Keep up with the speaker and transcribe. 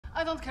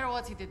I don't care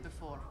what he did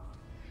before.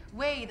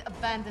 Wade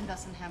abandoned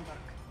us in Hamburg.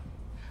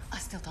 I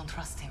still don't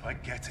trust him. I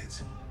get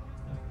it.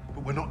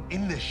 But we're not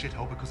in this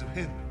shithole because of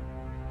him.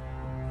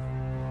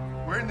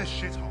 We're in this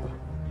shithole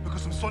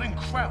because some sodding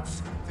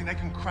Krauts think they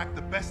can crack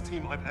the best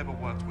team I've ever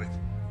worked with.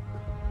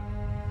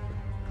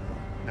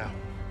 Now,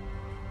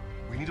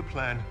 we need a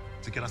plan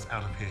to get us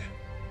out of here.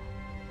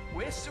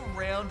 We're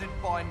surrounded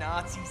by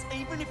Nazis.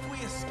 Even if we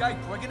escape,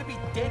 we're gonna be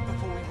dead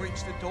before we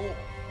reach the door.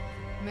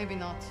 Maybe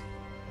not.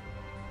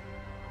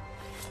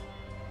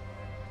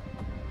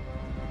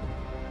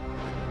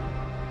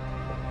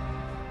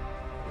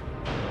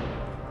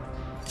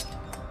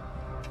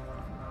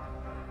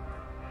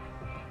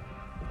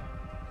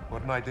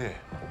 What an idea.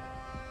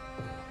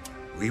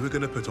 We were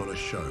gonna put on a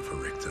show for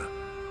Richter.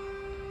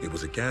 It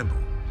was a gamble,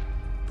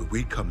 but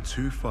we'd come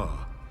too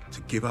far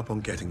to give up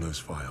on getting those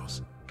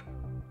files.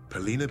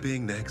 Polina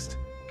being next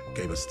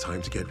gave us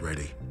time to get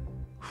ready.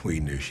 We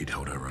knew she'd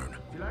hold her own.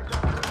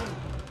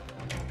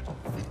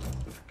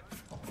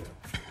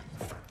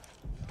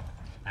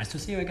 Nice to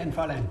see you again,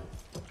 Fräulein.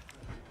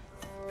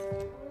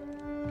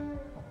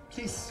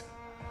 Please.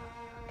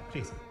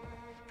 Please.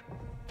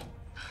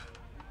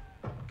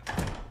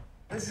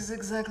 This is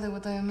exactly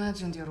what I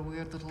imagined your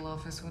weird little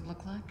office would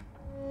look like.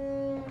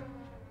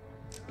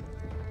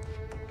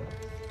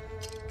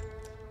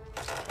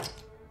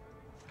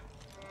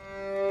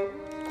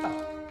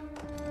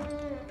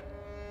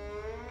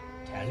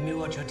 Tell me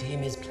what your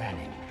team is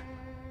planning.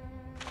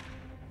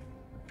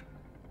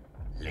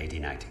 Lady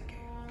Nightingale.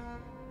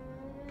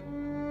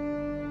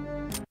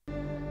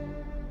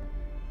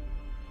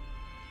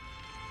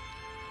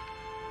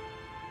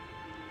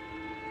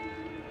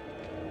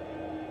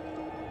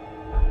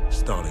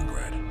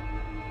 Stalingrad,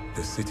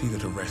 the city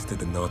that arrested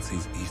the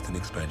Nazis' eastern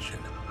expansion.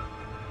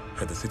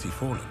 Had the city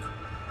fallen,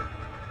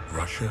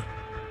 Russia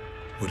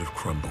would have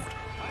crumbled.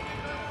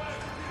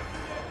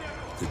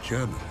 The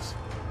Germans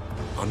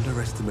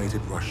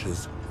underestimated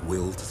Russia's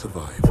will to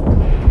survive.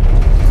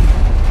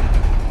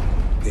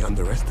 They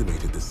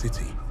underestimated the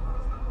city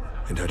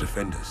and her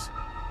defenders.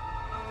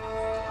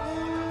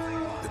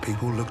 The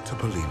people looked to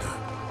Polina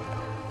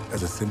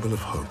as a symbol of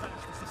hope,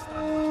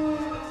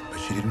 but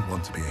she didn't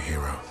want to be a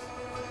hero.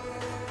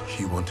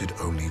 She wanted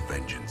only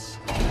vengeance.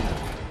 The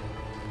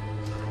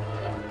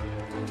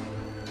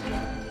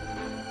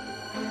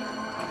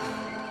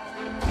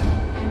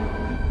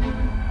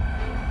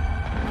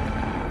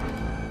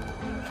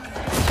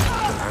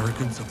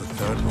arrogance of the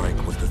Third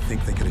Reich was to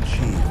think they could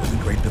achieve what the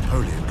great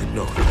Napoleon could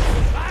not.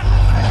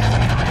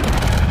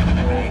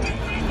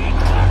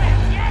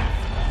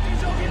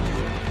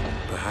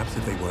 Perhaps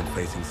if they weren't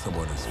facing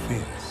someone as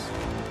fierce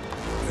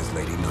as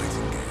Lady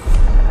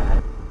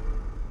Nightingale.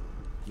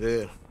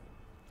 There.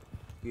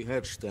 We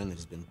heard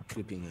Steiner's been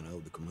creeping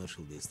around the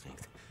commercial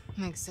district.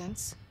 Makes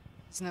sense.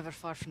 He's never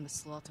far from the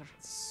slaughter.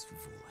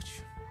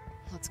 Svoloch.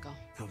 Let's go.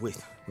 Now wait,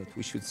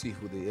 we should see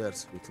who they are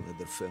so we can let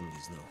their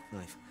families know.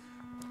 Knife.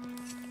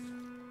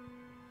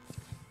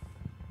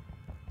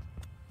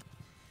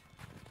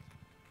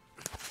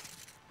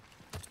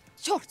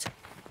 Short!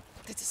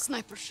 That's a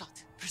sniper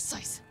shot.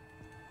 Precise.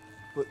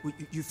 But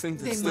you think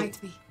They that's might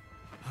be.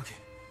 Okay,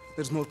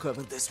 there's more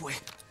cover this way.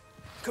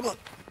 Come on.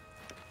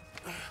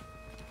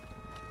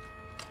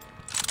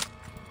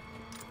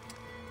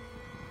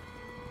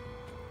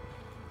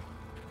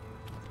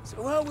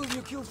 So how will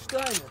you kill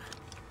Steiner,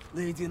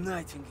 Lady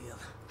Nightingale?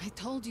 I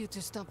told you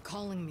to stop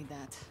calling me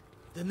that.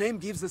 The name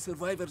gives the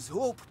survivors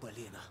hope,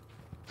 Polina.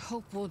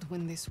 Hope would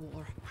win this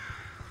war.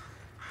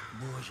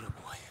 Боже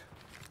мой.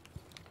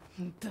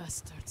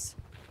 Bastards.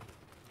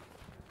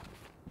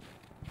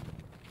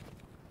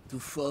 To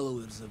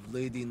followers of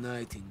Lady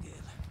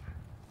Nightingale,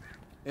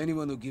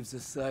 anyone who gives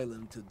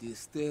asylum to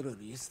this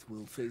terrorist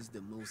will face the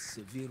most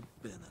severe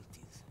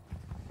penalties.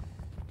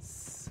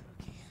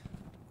 Sucky.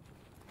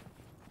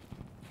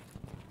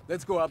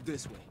 Let's go up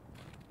this way.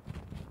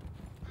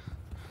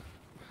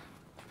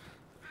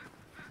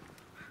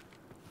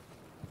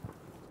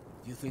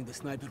 Do you think the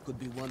sniper could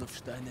be one of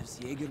Steiner's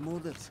Jaeger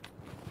murders?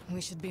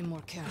 We should be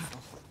more careful.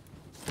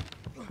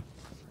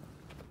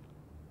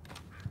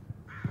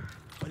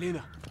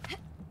 Polina,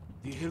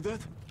 do you hear that?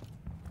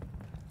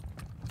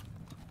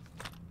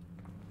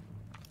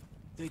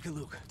 Take a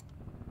look.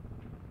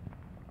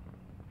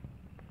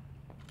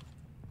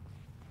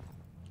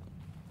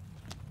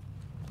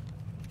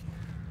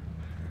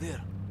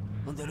 There,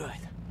 on the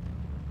right.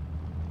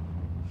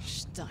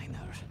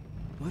 Steiner.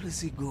 Where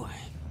is he going?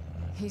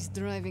 He's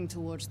driving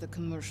towards the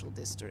commercial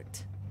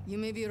district. You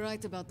may be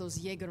right about those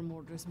Jaeger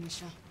murders,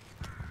 Misha.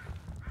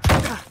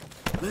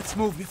 Let's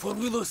move before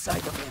we lose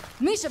sight of him.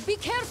 Misha, be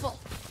careful!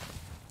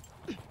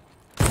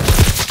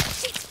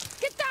 Shit!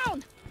 Get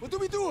down! What do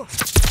we do?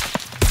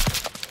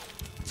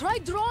 Try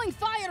drawing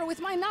fire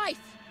with my knife!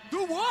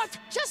 Do what?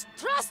 Just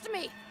trust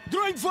me!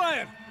 Drawing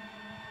fire!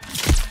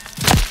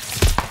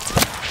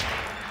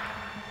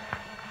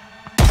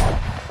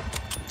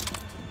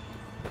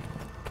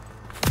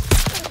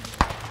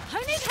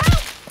 I need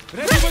help!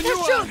 Ready when you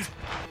are! Shoot!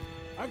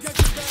 I'll get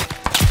you back!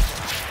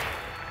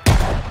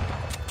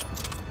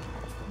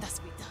 До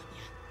свидания.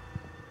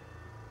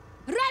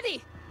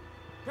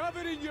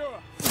 Covering you!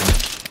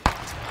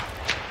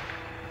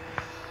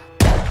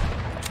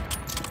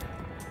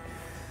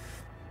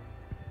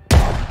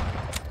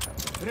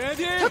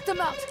 Ready? Took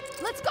them out!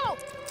 Let's go!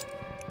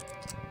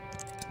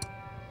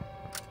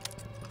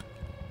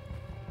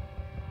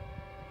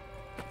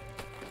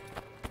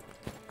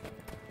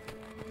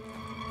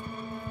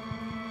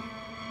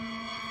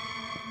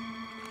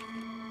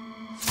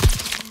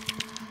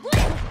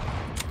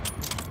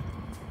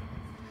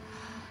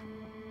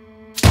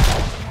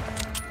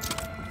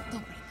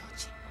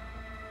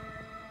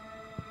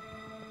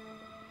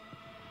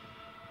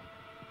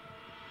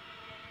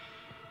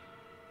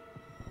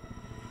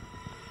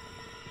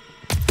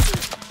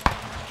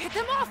 Get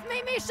them off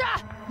me, Misha!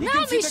 You Now,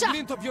 can see Misha! the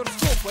glint of your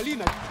scope,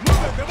 Alina!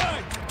 Move it,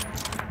 давай!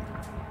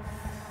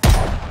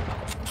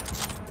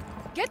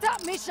 Get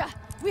up, Misha!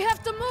 We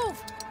have to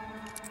move!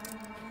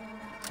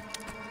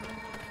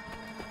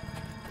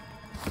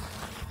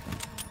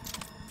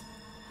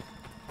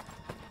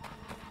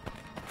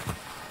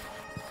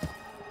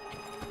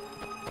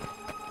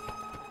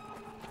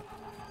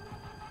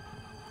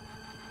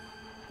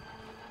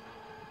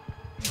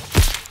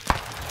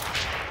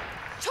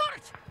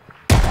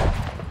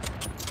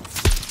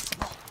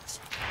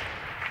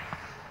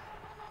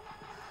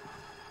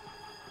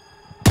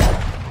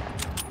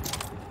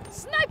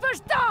 Snipers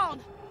down!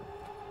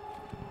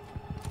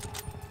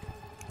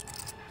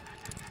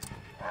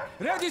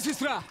 Ready,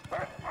 сестра!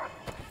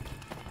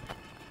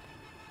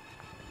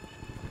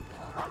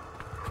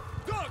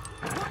 Dog,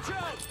 watch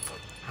out!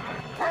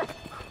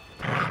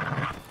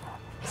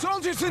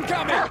 Soldiers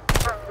incoming!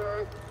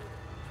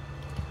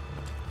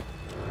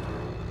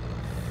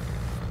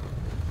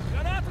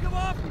 Granate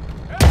geworfen!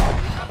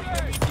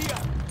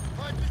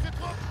 Feindliche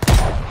Truppen!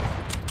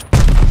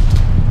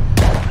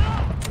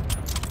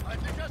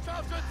 Feindlicher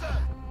Scharfschütze!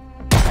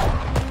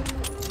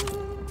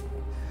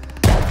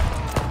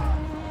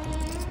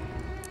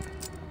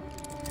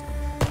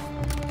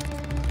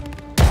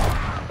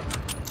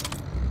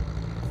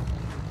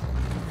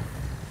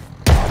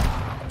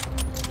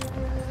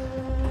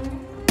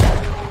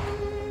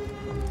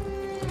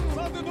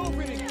 Found an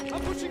opening!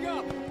 I'm pushing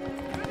up!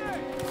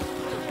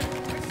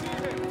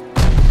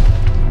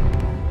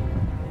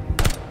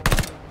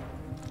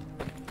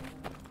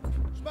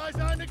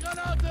 Schmeiße eine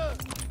Granate!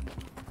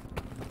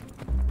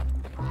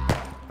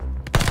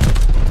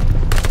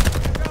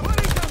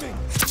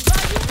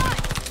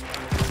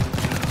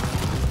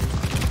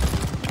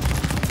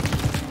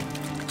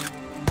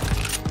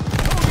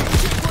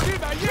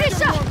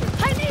 Misha!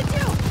 I need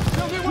you!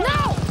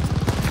 Now!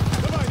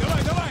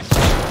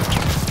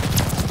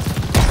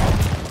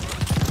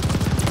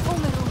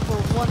 Only room for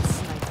one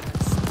sniper.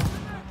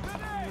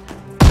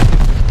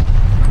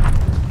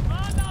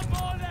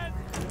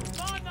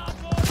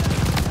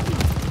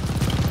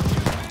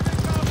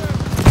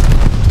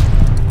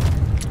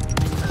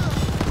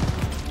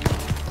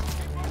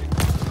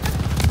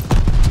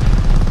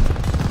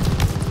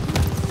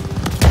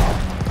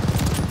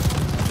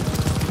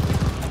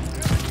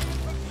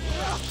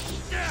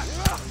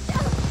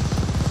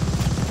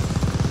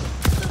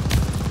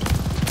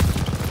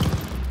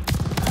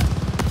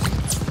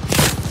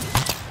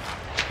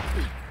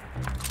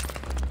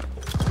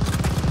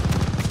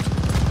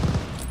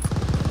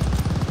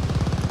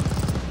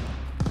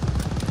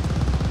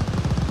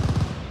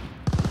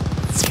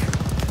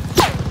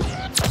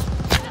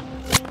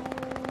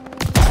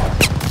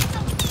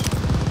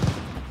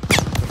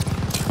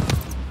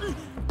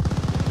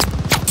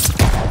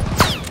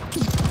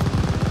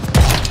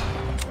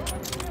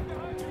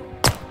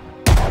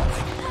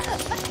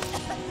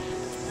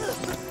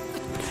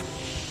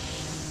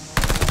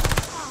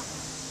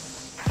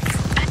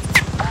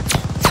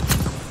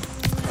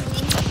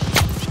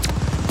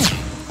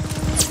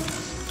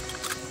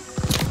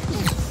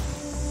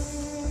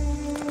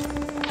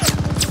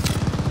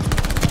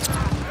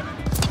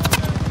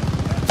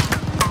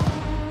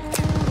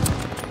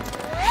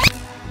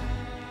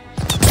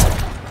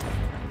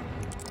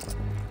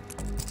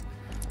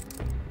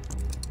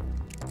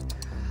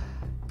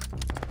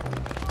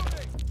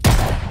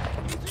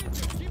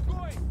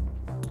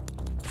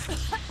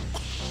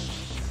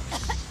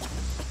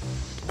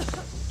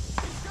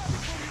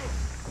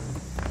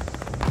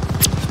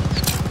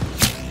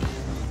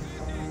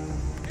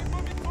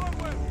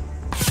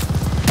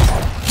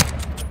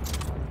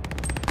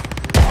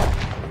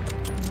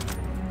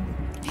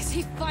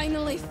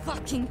 Finally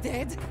fucking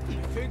dead?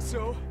 I think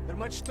so. They're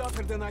much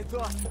tougher than I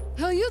thought.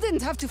 Hell, you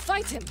didn't have to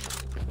fight him.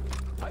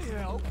 I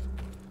helped.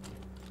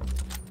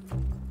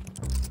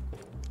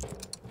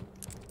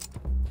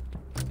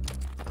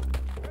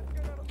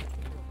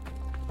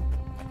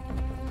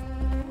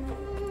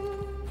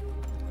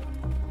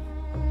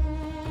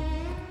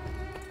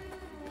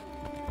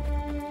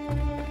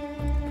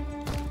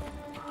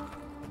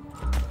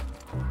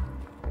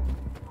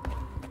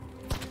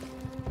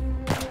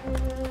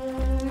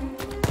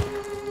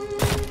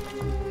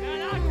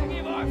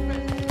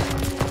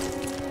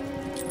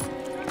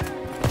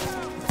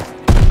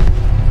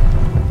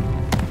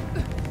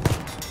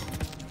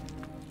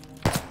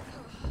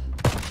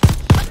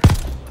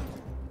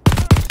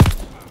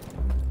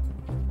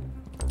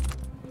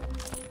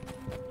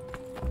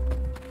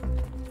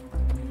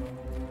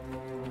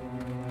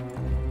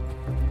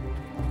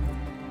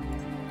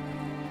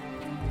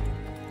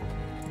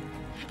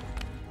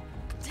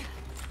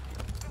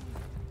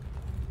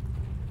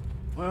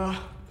 Well,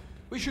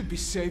 we should be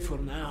safe for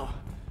now.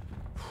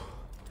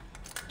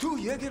 2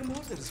 Jäger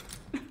mortars.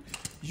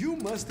 You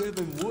must have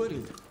been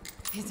worried.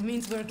 It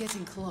means we're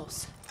getting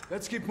close.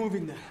 Let's keep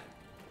moving then.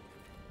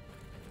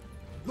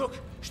 Look,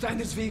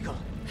 Steiner's vehicle.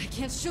 I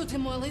can't shoot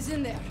him while he's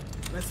in there.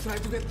 Let's try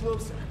to get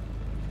closer.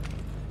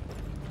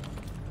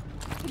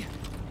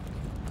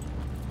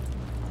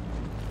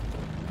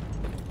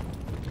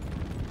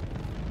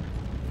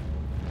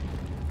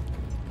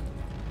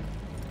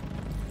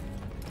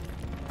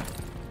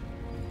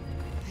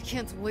 I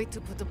can't wait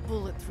to put a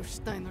bullet through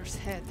Steiner's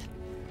head.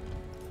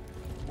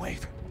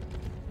 Wait.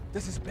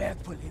 This is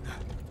bad, Paulina.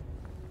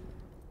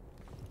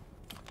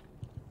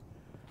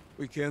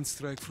 We can't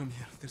strike from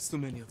here. There's too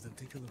many of them.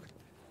 Take a look.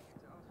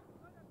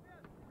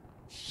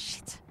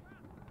 Shit.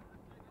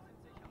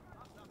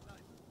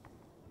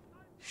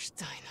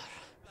 Steiner.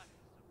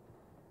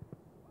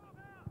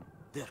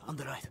 There, on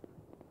the right.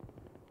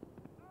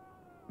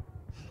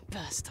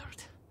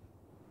 Bastard.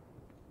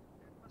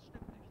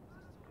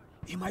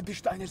 He might be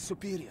Steiner's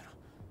superior.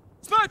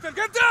 Sniper,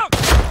 get down!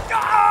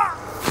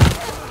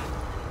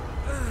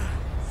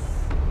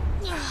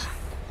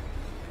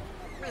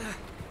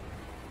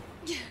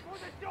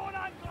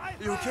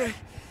 You okay?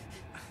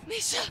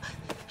 Misha!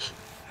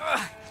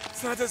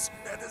 It's not as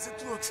bad as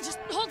it looks. Just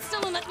hold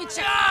still and let me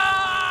check.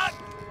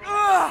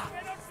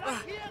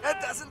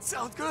 That doesn't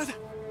sound good.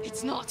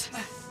 It's not.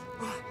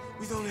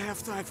 We don't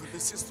have time for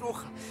this,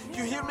 Sistroja.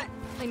 You hear me?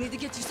 I need to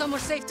get you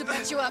somewhere safe to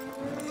patch you up.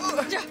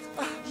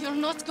 You're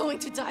not going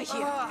to die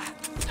here.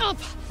 Up!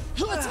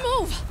 Let's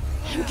move!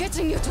 I'm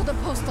getting you to the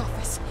post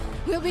office.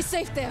 We'll be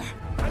safe there.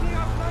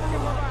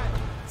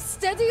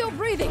 Steady your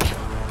breathing.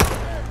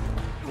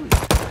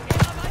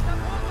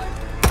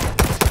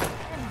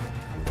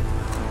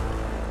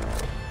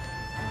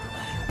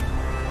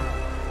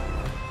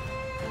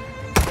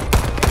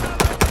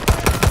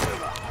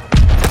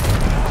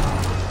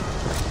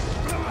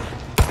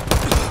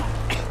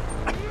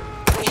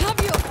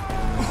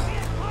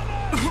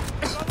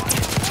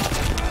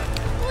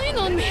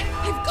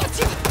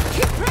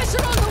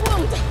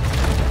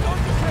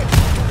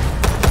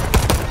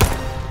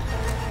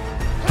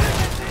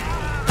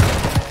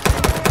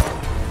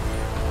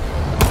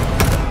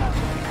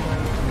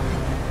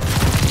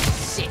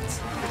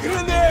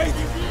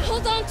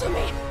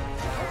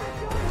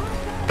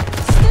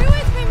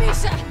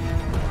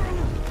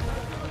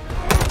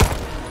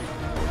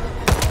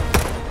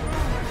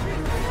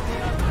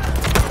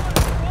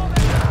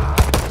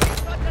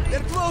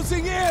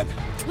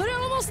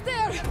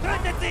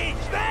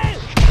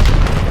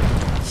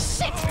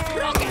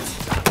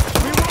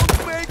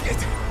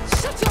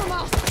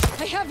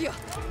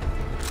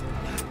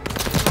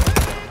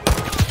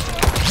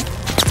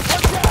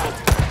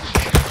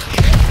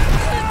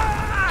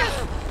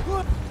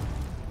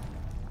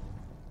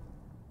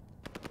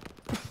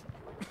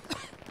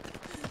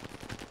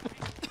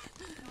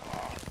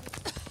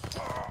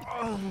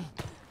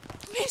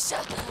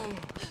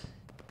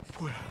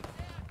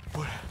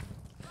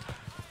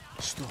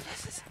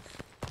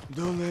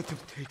 Don't let him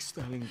take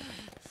Stalin.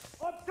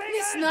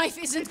 This knife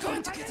isn't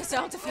going to get us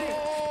out of here.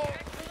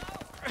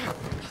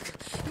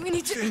 Look, we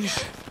need to...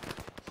 Finish.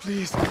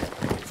 Please.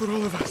 For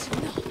all of us.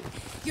 No.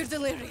 You're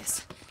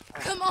delirious.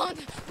 Come on.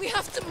 We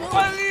have to move.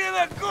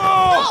 Paulina, go!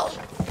 No!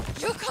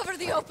 You cover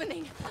the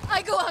opening.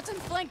 I go out and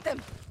flank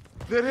them.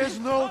 There is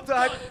no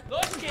time.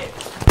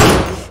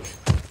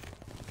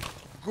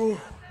 Go.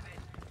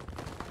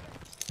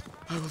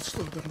 I will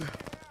slow them down.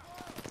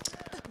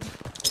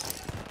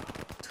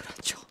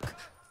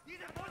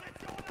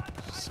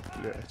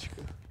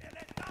 Сплячка.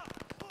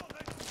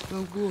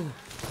 Now go.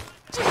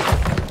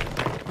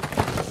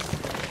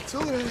 It's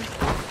all right.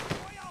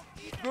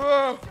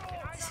 Go!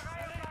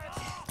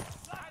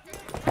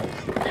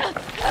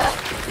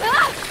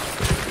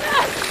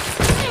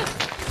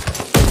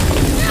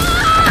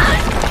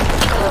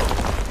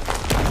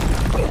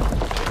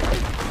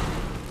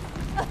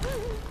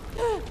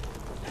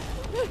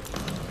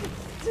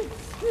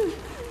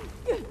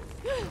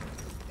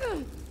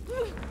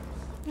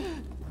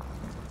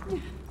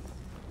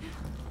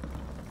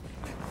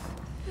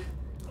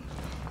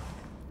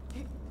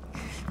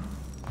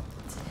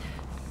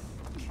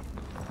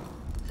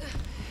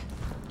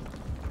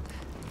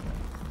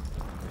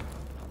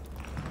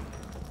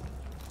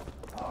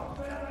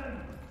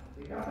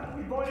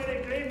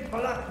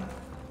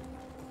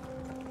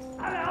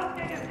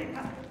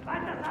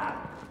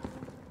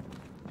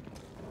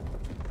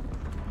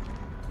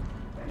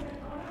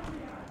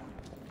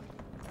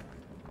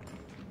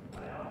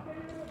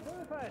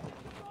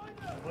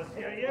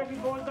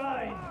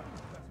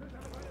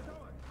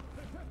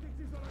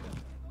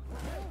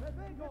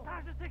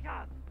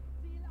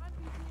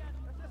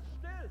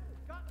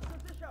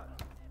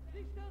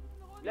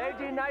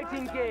 Lady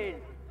Nightingale,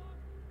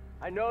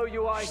 I know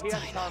you are here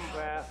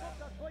somewhere.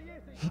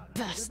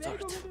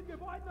 Bastard.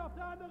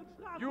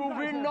 You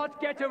will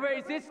not get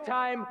away this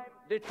time,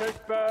 little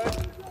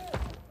bird.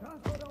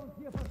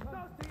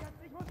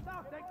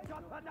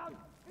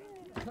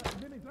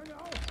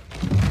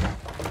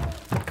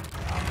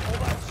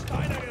 Robert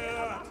Steiner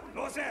gehört.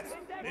 Los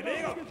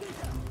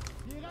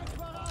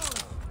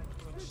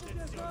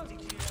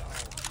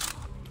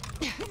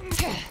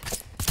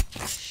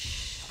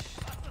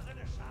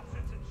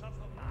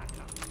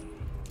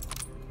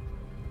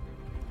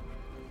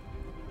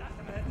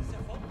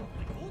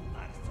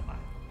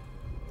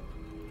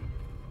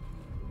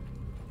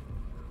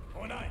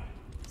Oh nein,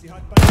 sie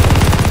hat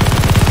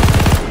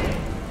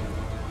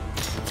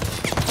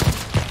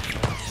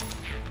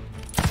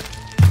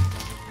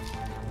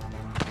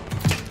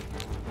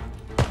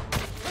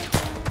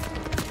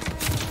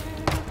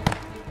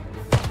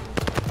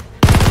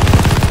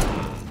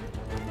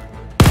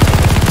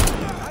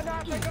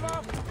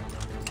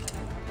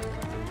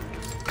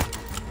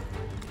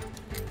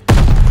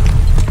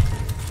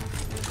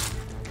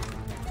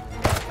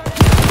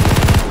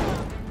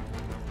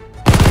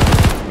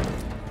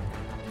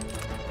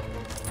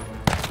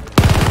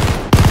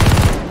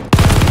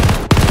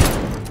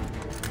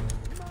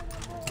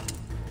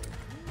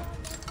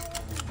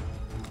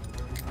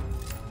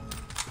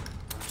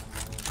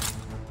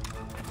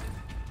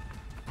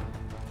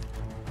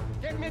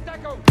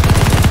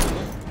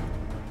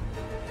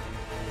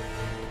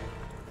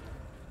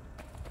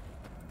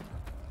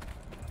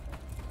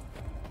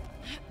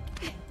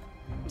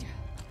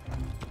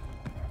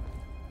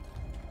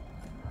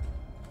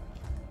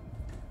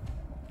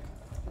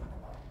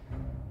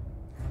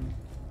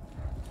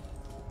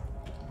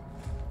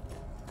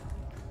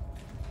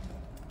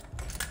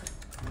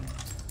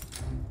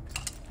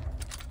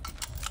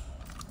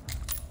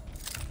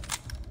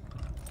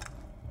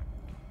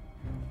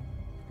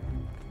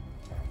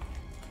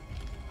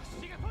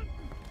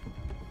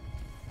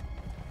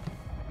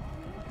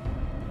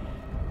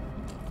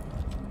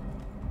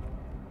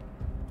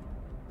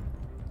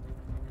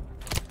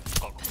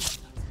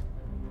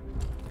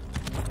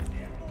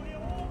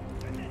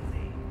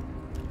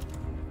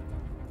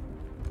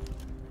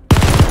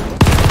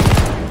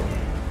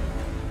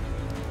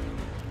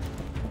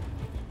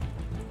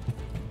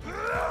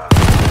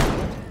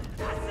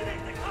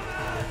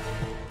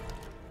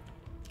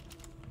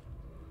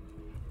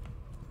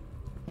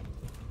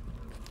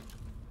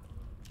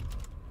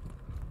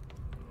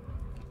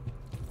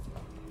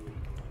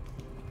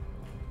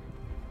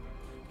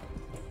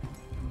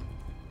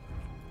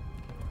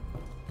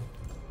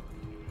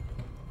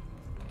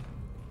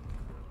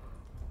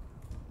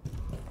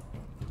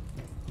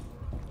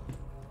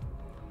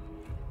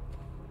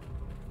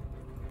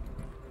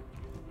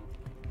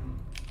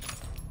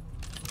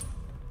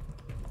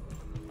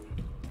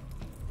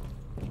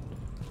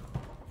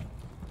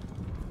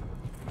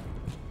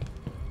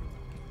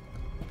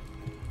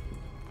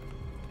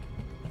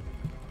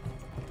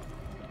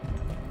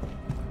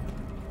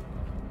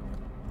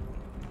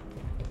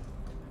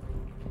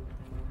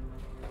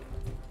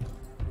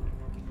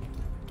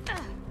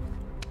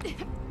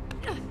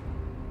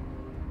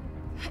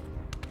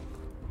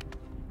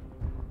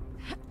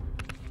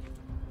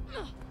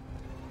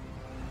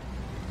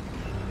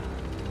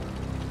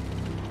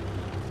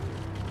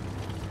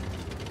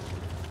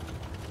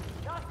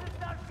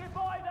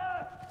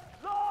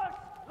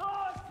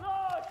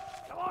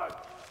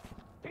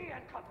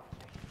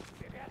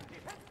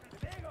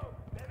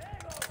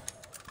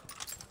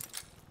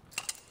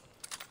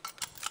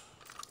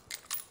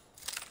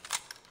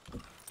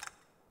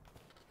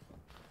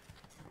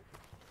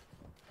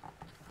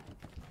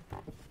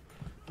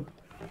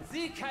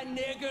Sie kann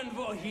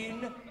nirgendwo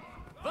hin.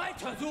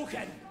 Weiter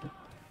suchen!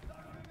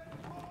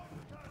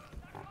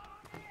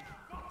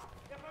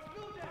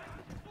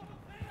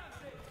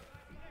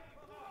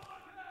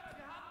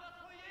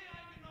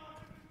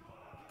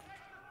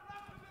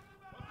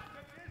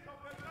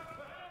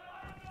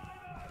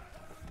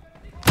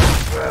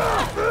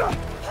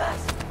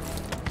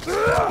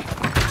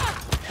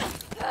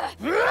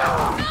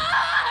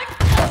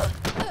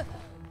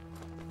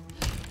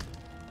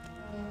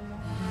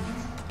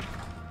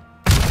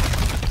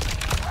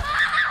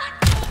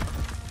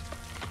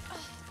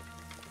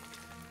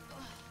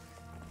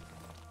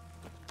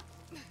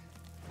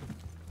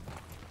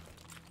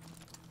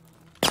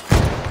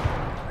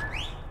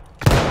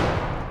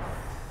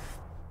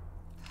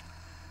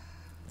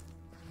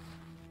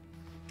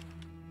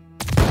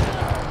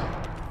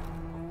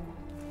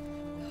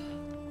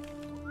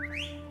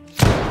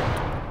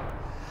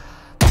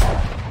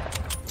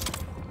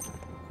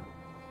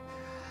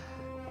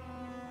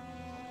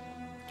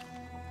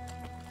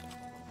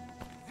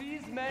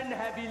 Men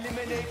have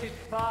eliminated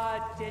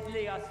far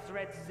deadlier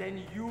threats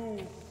than you,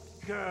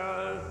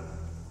 girl.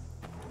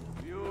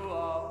 You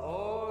are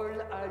all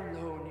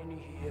alone in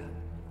here.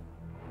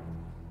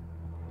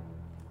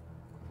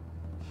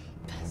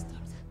 Bastard.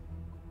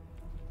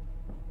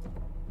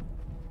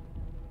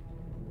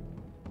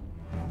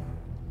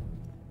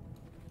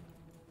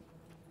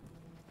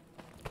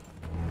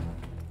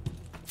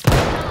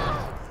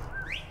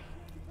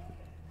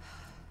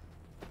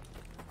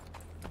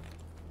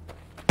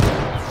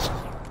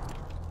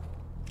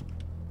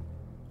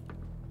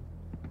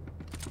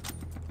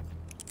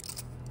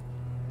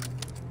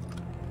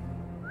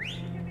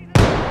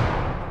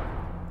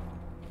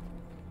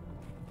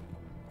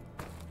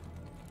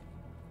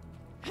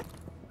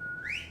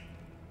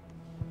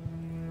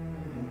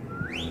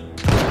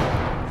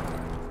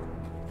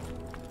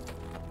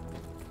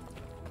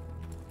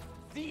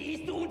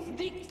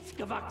 nichts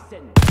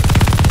gewachsen.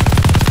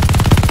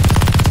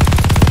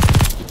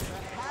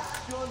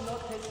 Perhaps you're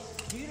not as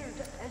skilled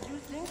as you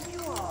think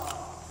you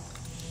are.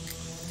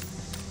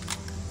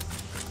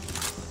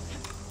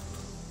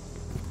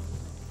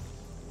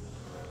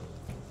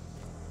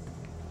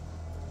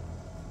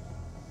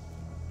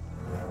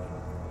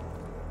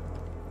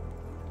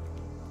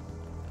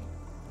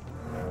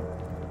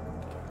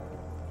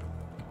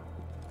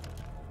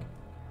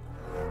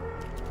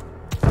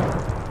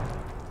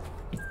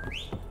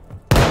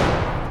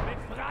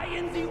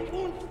 Befreien Sie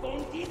uns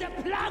von dieser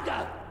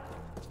Plage!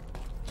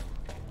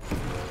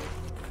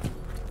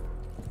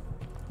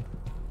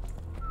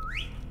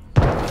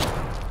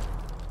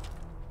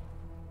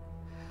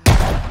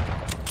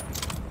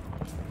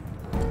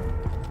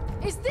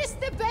 Is this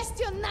the best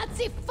you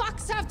Nazi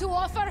fucks have to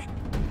offer?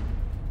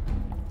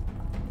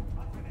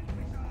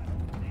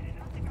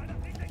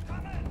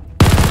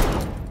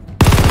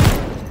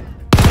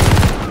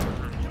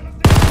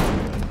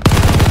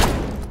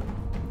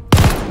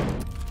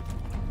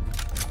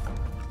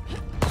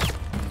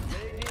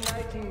 Lady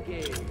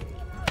Nightingale,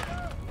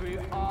 we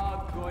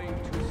are going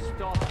to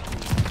stop you.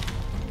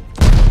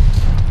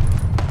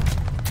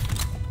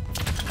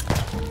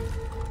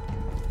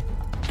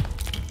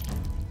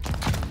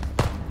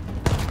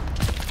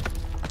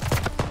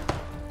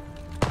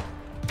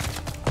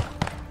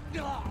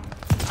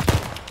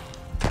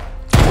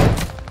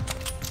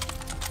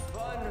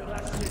 One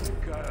Russian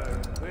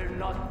girl will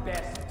not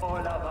best all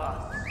of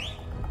us.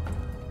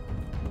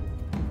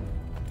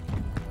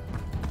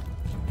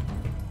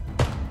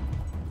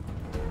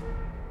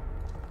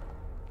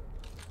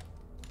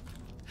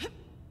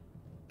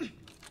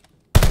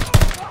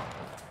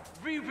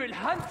 We will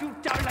hunt you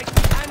down like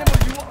the animal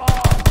you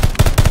are!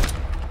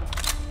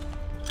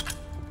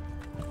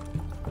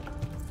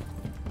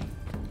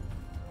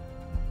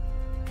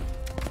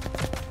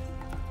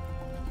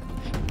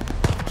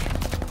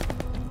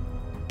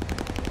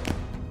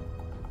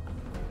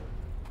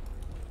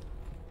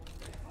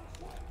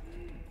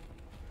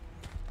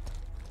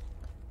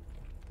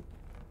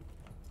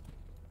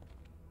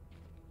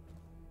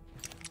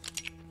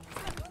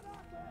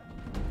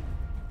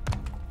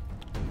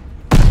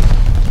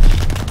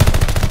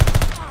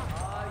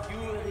 Are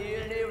you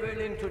really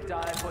willing to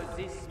die for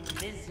this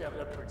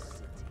miserable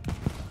city?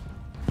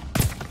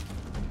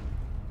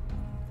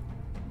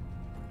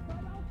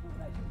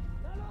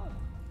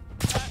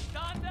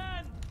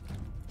 Verstanden!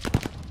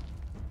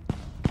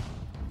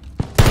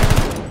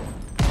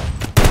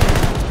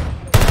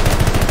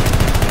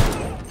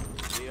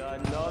 We are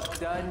not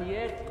done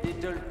yet,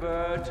 little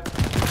bird.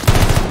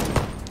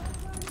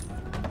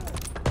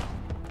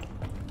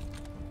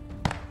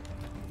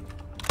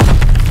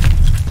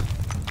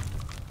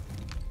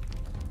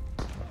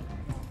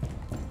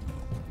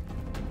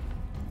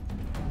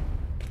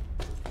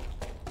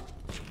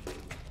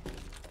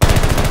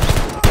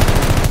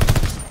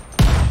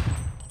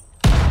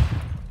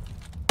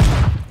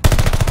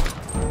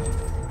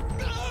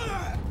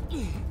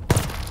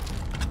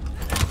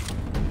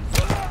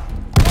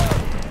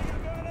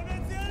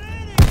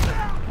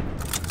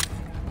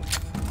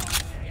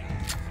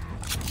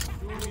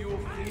 Do you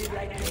feel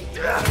like a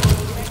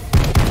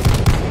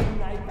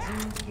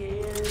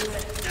Nightingale?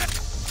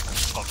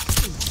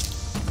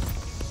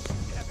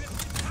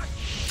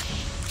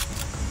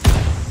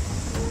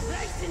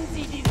 Reißen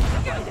Sie diese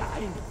Gebäude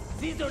ein!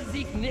 Sie soll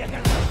Sieg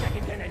nirgends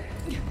verstecken können!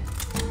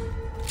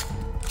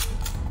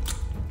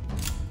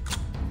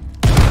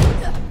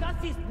 Das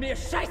ist mir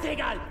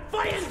scheißegal!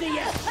 Feuern Sie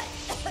jetzt!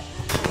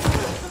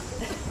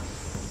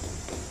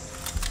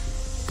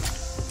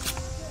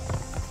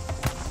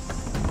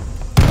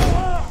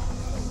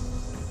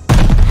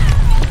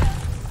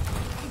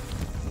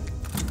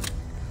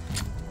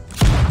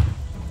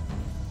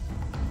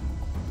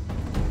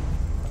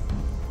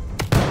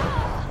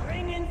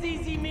 Bringen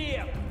Sie sie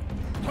mir!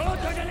 Tot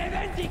oder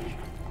lebendig!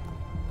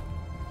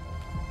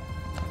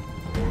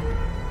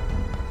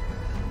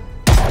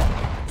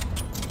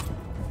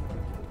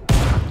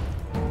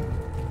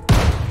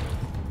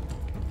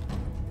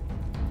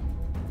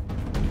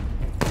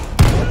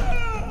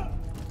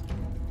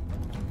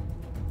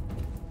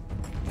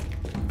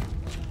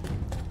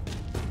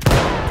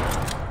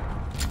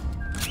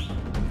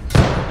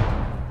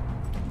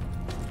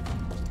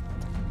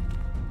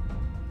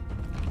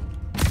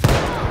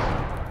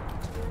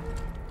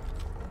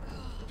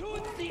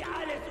 Tut sie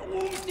alles,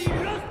 um sie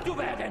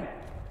loszuwerden!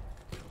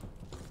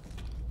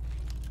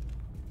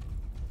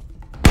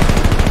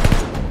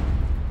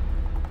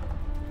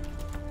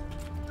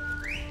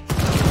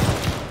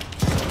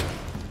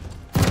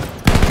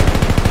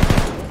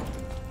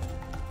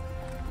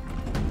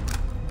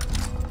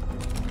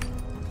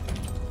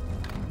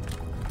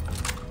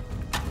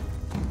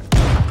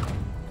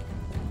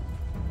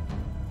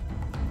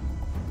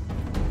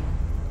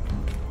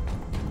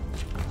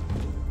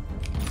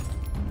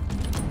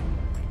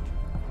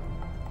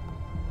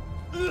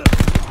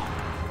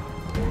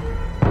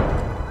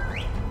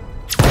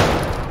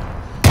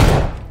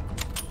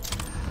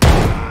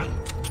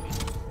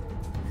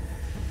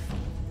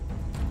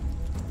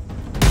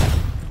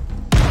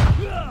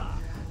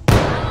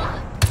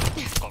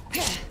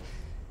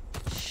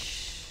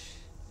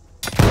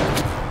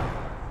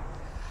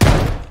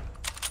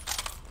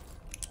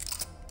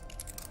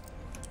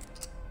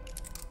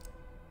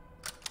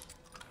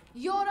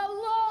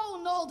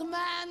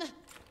 plan?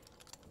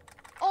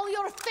 All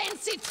your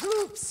fancy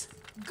troops,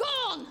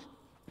 gone!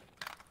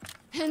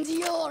 And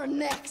you're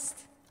next.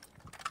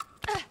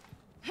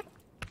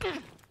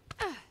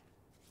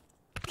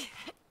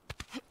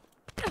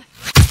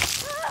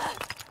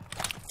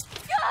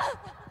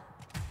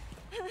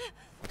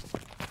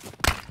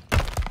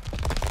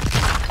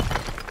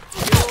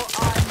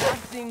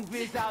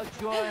 Without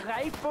your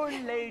rifle,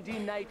 Lady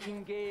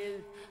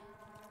Nightingale.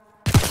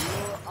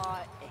 You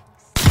are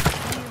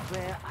exactly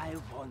where I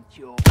want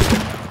you.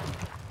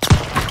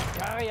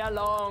 Carry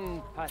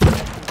along,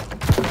 pathetic.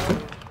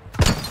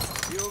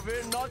 You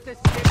will not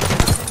escape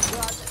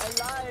Vanguard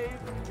alive.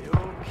 You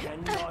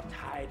cannot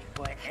hide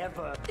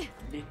forever,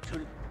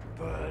 little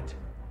bird.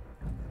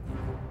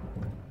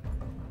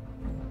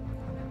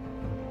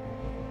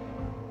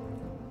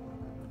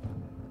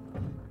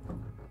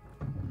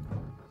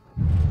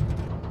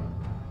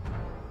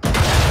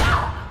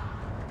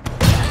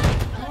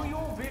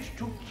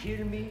 To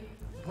kill me,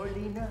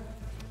 Paulina?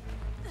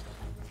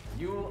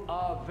 You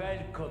are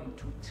welcome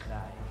to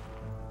try.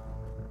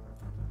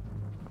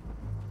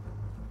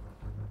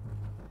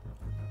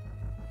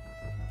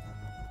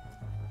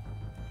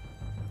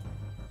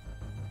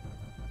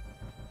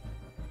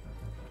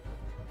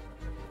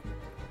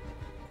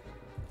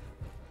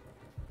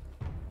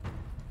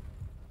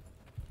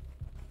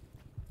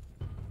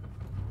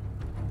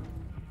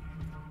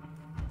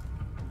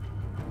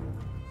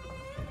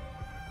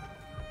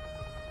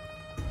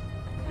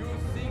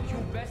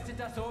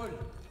 Bested us all,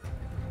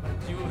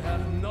 but you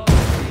have not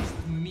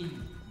faced me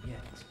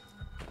yet.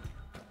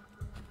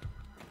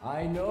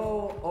 I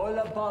know all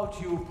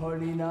about you,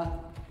 Paulina.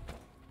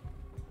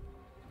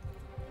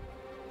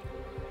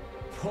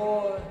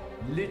 Poor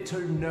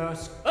little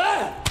nurse.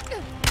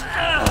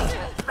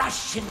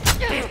 Russian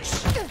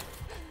bitch!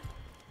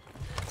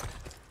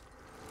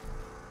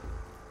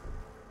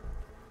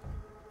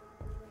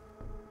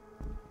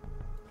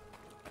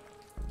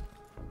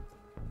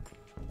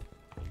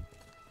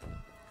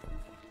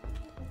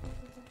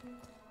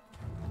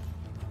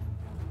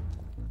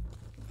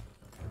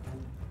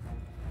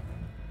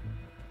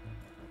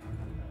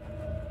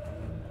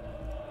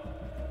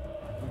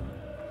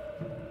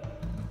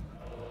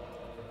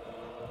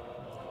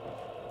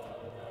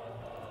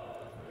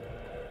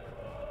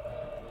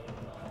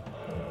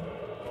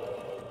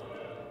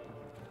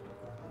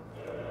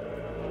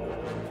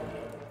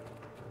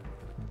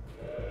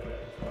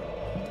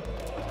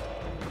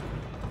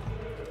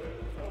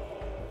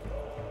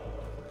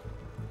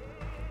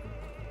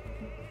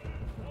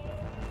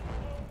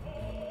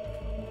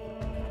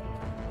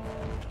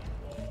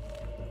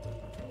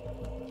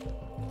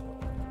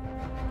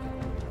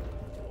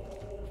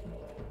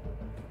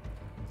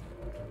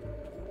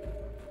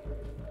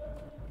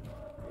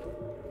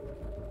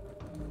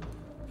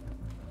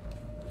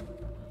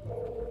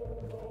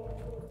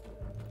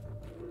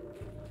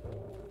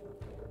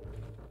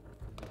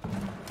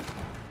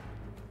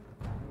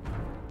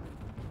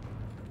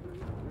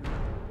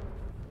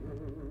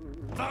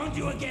 Found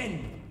you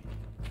again!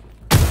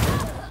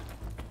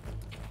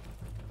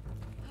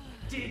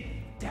 Did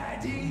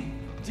Daddy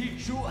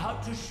teach you how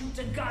to shoot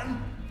a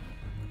gun?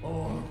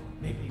 Or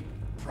maybe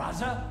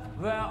brother?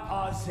 Where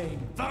are they?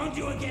 Found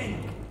you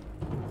again!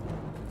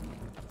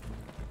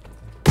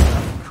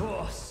 Of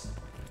course.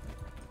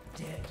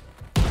 Dead.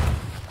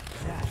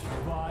 That's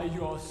why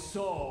you're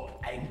so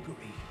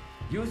angry.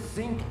 You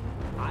think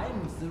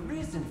I'm the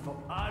reason for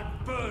I'll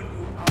burn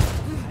you out.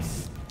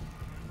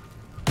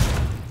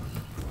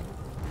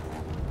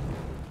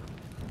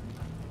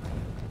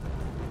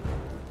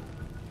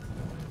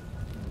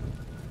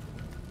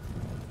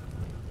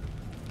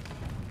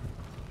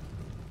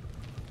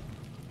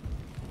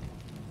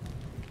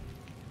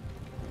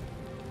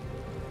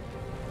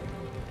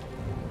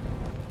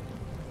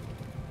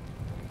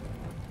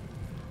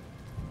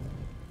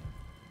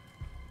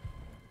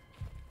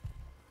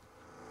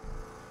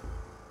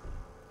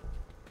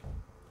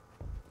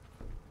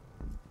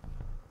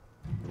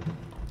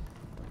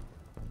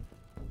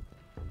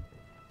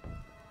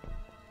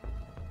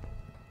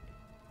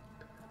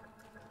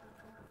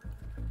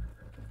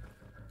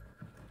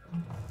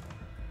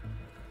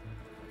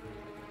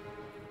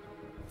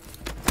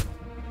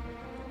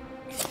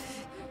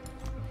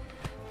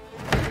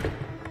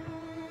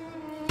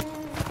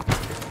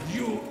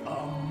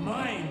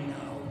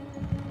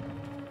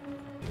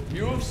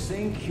 You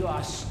think you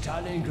are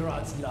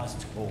Stalingrad's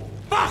last hope?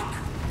 Fuck!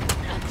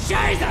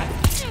 Scheiße!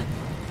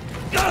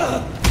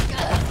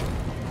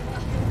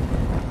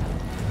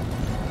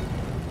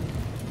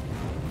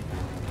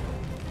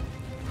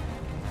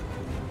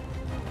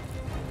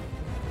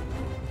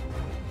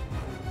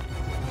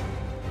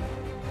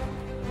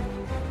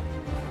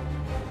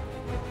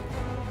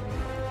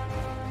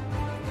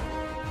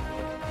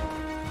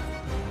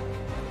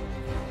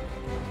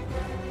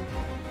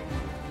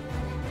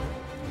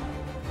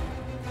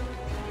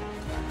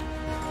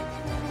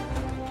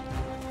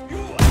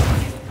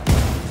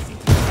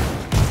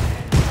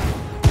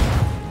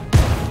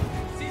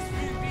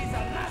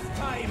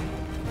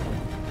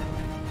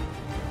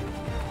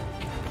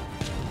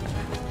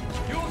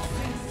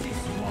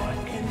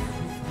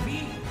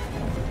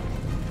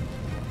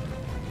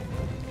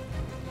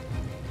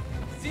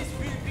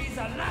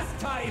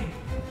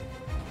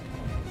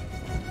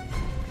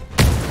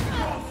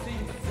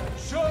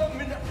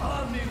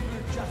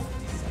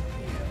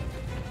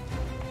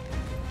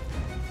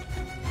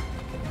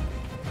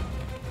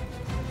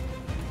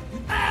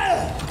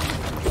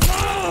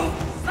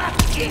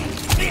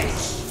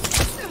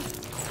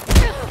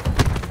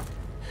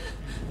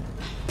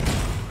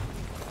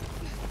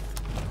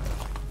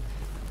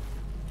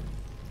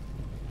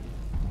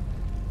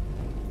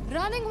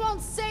 Running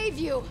won't save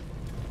you.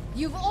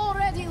 You've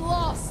already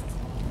lost.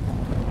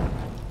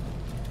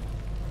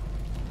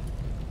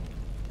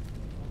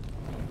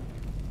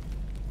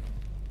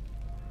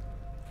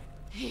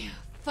 You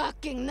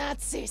fucking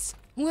Nazis!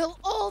 We'll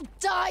all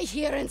die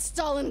here in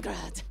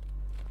Stalingrad!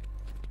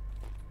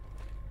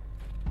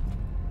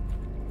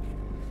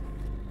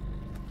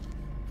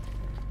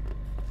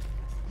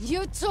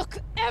 You took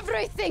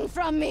everything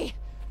from me!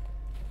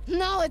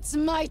 Now it's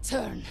my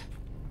turn.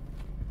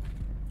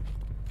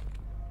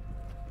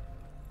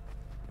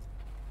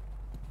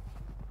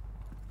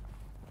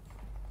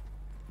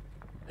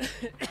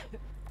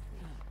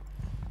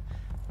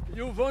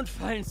 You won't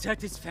find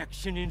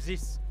satisfaction in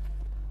this.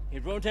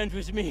 It won't end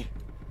with me.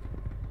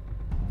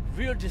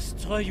 We'll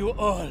destroy you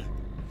all.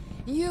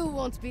 You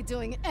won't be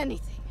doing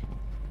anything.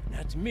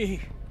 Not me.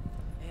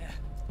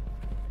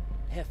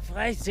 Herr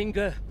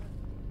Freisinger.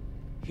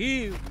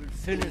 He will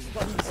finish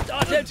what he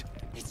started.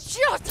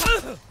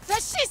 Shut up!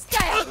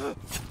 Fasciste!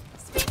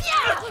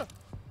 Spinia!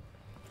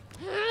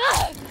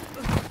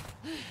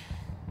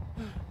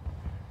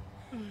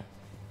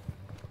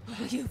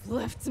 All you've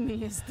left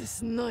me is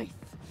this knife.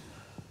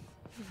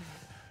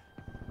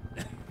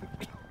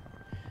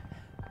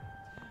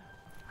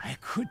 I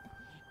could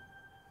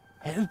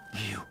help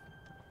you.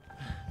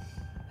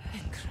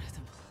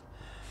 Incredible.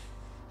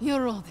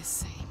 You're all the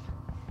same.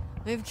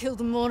 I've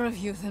killed more of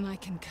you than I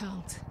can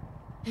count.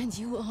 And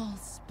you all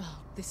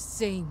spout the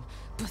same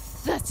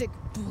pathetic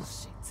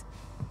bullshit.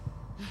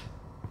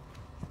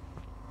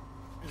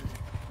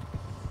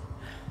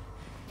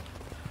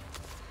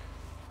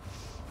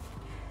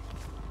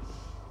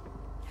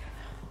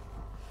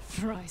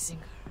 Freisinger.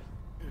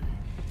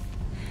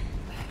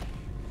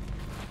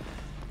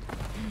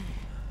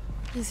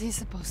 Is he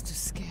supposed to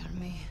scare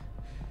me?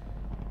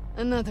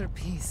 Another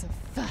piece of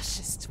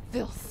fascist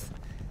filth.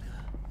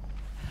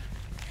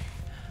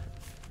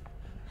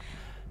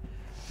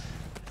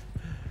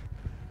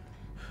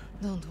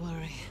 Don't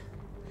worry.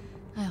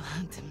 I'll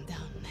hunt him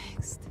down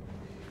next.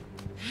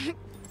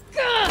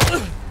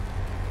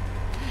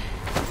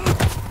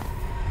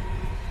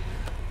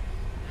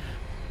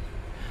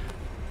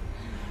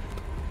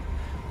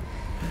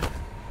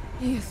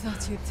 You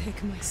thought you'd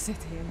take my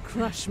city and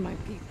crush my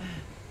people.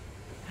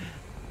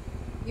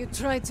 You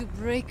tried to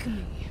break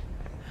me,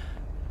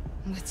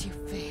 but you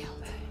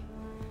failed.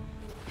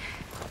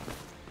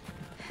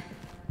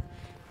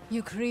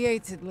 You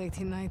created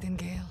Lady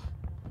Nightingale.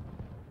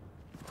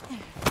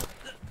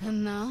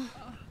 And now,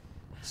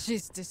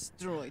 she's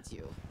destroyed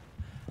you.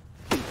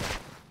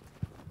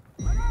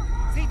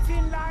 Sie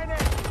ziehen Leine!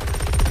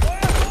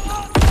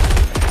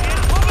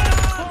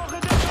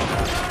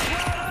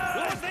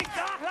 Los nicht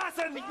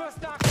nachlassen! Ich muss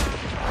nachladen!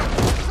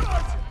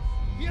 Schutz!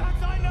 Hier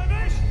hat's einen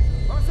erwischt!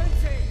 Wo sind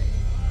sie?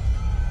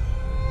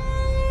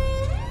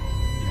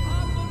 Sie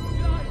haben uns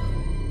gleich!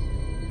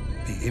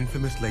 The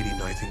infamous Lady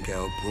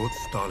Nightingale brought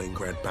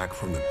Stalingrad back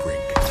from the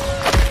brink.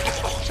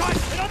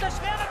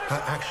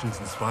 Her actions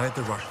inspired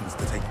the Russians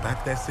to take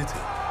back their city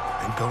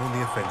and go on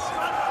the offensive.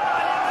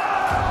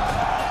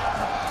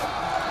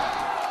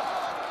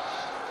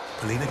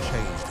 Polina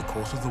changed the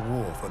course of the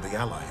war for the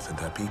Allies and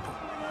her people.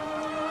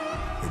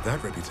 With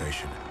that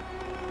reputation,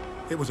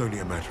 it was only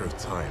a matter of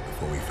time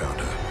before we found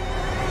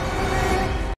her.